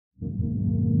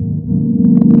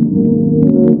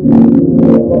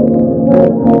Hopefully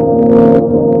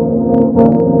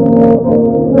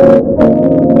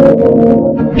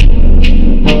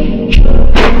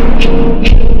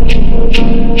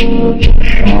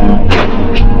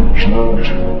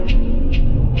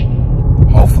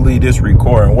this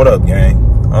recording. What up, gang?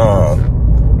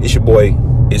 It's your boy,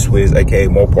 it's Swigz, aka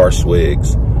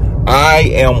MOPARSWIGZ. I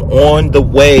am on the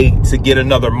way to get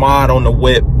another mod on the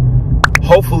whip.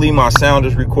 Hopefully my sound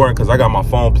is recording because I got my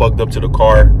phone plugged up to the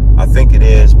car. I think it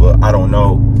is, but I don't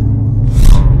know.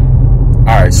 All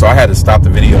right, so I had to stop the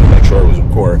video to make sure it was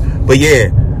recording. But yeah,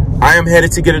 I am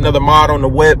headed to get another mod on the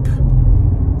whip.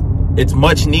 It's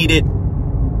much needed.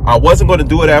 I wasn't going to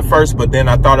do it at first, but then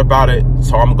I thought about it,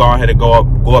 so I'm going to go ahead and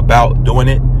go about doing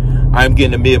it. I'm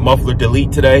getting a mid muffler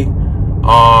delete today.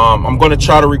 I'm going to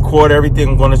try to record everything.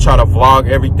 I'm going to try to vlog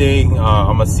everything.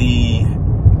 I'm going to see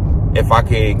if I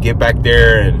can get back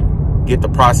there and get the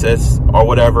process or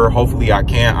whatever. Hopefully I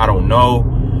can. I don't know.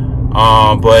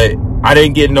 But I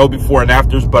didn't get no before and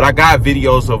afters, but I got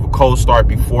videos of a cold start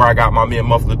before I got my mid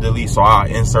muffler delete, so I'll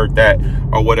insert that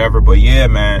or whatever. But yeah,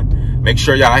 man, make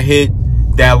sure y'all hit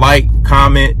that like,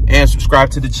 comment, and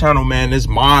subscribe to the channel, man. This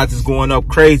mods is going up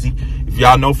crazy. If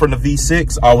y'all know from the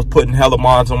V6, I was putting hella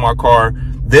mods on my car.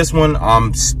 This one,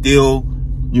 I'm still,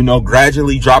 you know,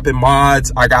 gradually dropping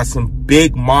mods. I got some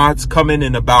big mods coming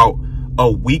in about a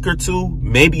week or two,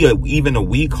 maybe even a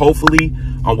week, hopefully.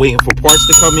 I'm waiting for parts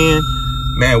to come in.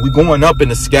 Man, we going up in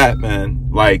the scat, man.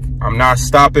 Like, I'm not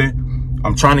stopping.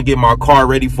 I'm trying to get my car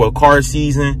ready for a car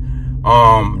season.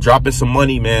 Dropping some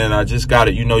money, man. I just got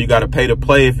to, you know, you got to pay to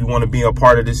play if you want to be a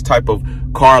part of this type of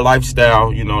car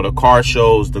lifestyle. You know, the car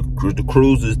shows, the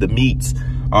cruises, the meets.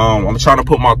 I'm trying to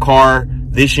put my car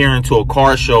this year into a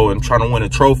car show and trying to win a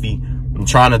trophy. I'm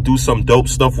trying to do some dope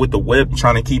stuff with the whip,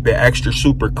 trying to keep it extra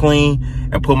super clean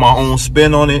and put my own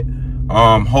spin on it.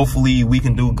 Hopefully we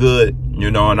can do good, you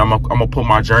know, and I'm gonna put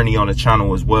my journey on the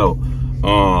channel as well.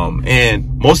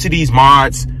 And most of these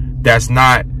mods, that's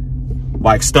not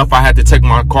like stuff I had to take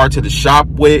my car to the shop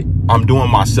with, I'm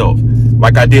doing myself.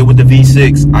 Like I did with the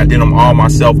V6, I did them all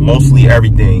myself, mostly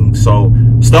everything. So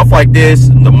stuff like this,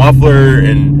 the muffler,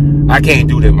 and I can't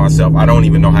do that myself. I don't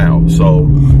even know how. So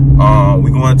we're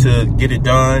going to get it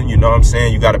done. You know what I'm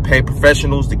saying? You got to pay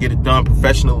professionals to get it done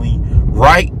professionally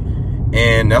right.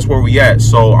 And that's where we at.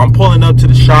 So I'm pulling up to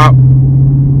the shop.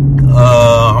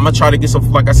 I'm going to try to get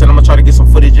some, like I said, I'm going to try to get some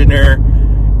footage in there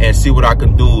and see what I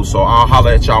can do. So I'll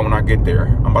holler at y'all when I get there.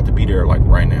 I'm about to be there like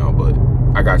right now, but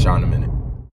I got y'all in a minute.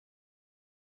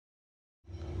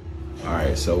 All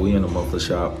right, so we in the muffler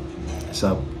shop. It's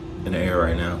up in the air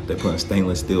right now. They're putting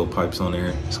stainless steel pipes on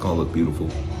there. It's gonna look beautiful.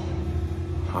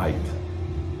 Hype.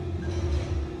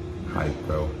 Hype,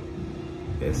 bro.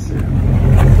 Yes, sir.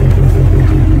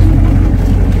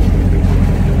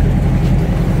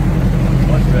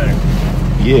 Much better.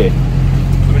 Yeah.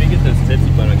 So when you get those tips,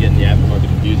 you plan on getting the aftermarket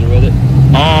diffuser with it?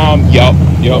 Yup.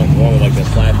 One with like the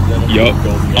slashes in them? Yup.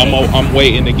 I'm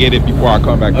waiting to get it before I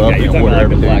come back up and order like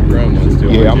everything. The black chrome ones too.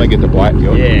 Yeah, I'm gonna get the black.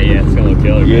 Yo. Yeah, it's gonna look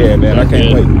killer. Yeah, man, I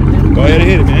can't wait. Go ahead and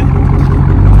hit it, man.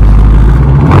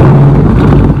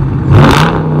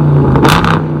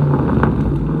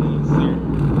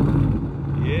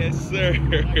 Yes, sir.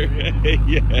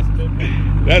 Yeah.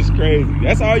 That's crazy.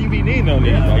 That's all you be needing on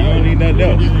these. Like, you don't need nothing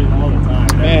else. All the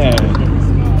time. Man.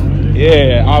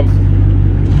 Yeah,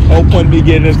 whole point of me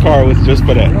getting this car was just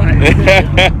for that.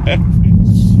 Right.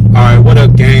 All right, what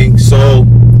up, gang? So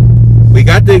we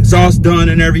got the exhaust done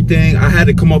and everything. I had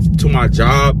to come up to my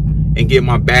job and get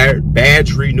my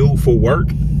badge renewed for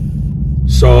work.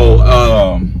 So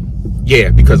yeah,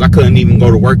 because I couldn't even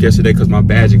go to work yesterday because my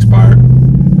badge expired.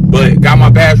 But got my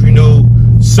badge renewed.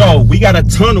 So we got a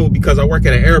tunnel because I work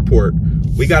at an airport.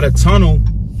 We got a tunnel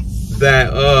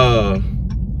that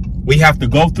we have to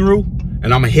go through,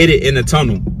 and I'm gonna hit it in the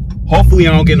tunnel. Hopefully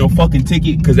I don't get no fucking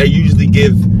ticket, because they usually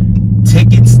give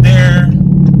tickets there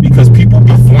because people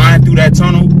be flying through that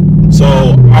tunnel. So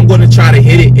I'm gonna try to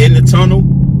hit it in the tunnel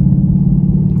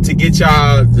to get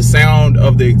y'all the sound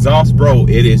of the exhaust. Bro,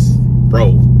 it is,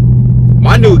 bro,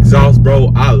 my new exhaust,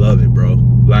 bro, I love it, bro.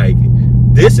 Like,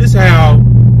 this is how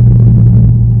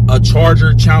a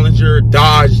Charger, Challenger,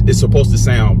 Dodge is supposed to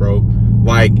sound, bro.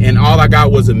 Like, and all I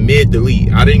got was a mid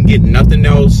delete. I didn't get nothing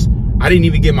else. I didn't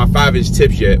even get my 5-inch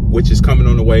tips yet, which is coming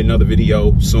on the way, another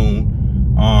video soon.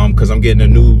 Because I'm getting a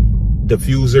new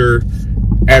diffuser,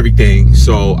 everything.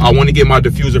 So I want to get my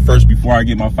diffuser first before I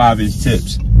get my 5-inch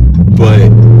tips. But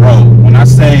bro, when I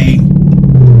say,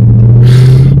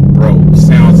 bro,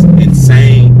 sounds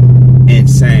insane.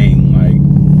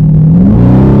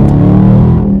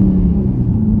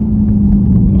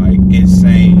 Like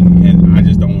insane. And I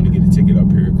just don't want to get a ticket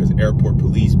up here because airport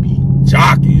police be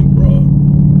jocking, bro.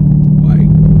 Like,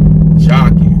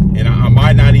 jocking. And I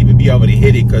might not even be able to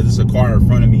hit it because it's a car in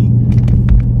front of me.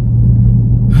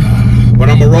 But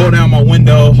I'm gonna roll down my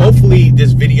window. Hopefully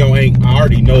this video ain't, I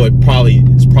already know it's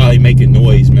probably making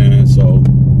noise, man. So,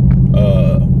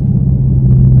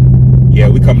 yeah,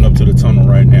 we coming up to the tunnel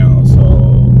right now. So,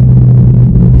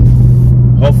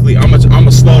 hopefully, I'm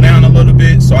gonna slow down a little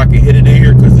bit so I can hit it in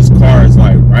here because this car is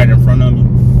like right in front of me.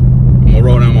 I'm gonna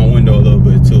roll down my window a little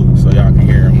bit too so y'all can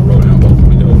hear. I'm gonna roll down both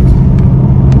windows.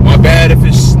 My bad if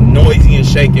it's noisy and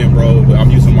shaking, bro, but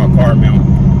I'm using my car mount.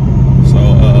 So,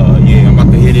 yeah, I'm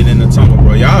about to hit it in the tunnel,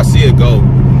 bro. Y'all see it go. All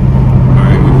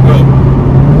right, here we go.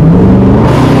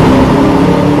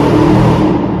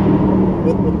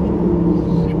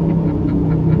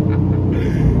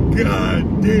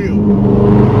 God damn.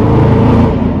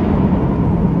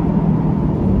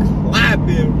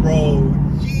 Clapping, bro.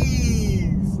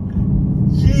 Jeez.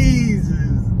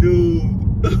 Jesus, dude.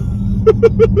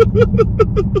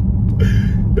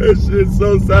 That shit's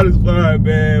so satisfying,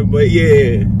 man. But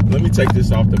yeah, let me take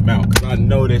this off the mount because I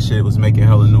know that shit was making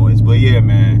hella noise. But yeah,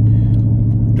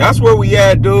 man, that's where we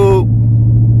at, dude.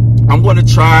 I'm gonna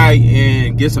try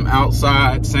and get some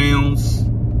outside sounds.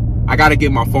 I gotta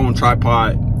get my phone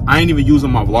tripod. I ain't even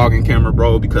using my vlogging camera,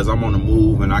 bro, because I'm on the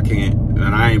move and I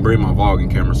ain't bring my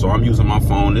vlogging camera. So I'm using my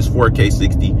phone. It's 4K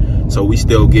 60. So we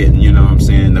still getting, you know what I'm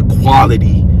saying, the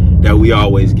quality that we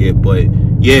always get. But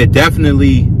yeah,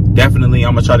 definitely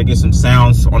I'm gonna try to get some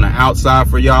sounds on the outside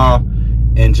for y'all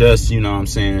and just, you know what I'm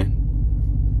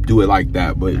saying, do it like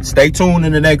that. But stay tuned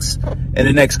in the next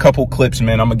couple clips,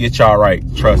 man. I'm gonna get y'all right,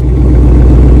 trust me.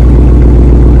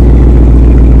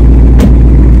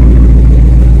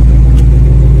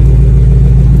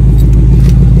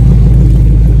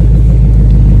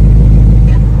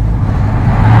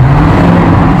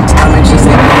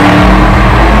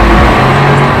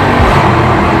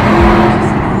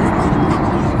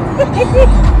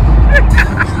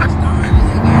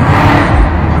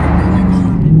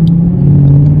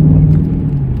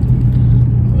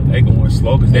 They going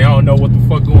slow because they don't know what the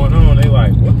fuck going on. They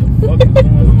like, what the fuck is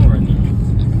going on right now?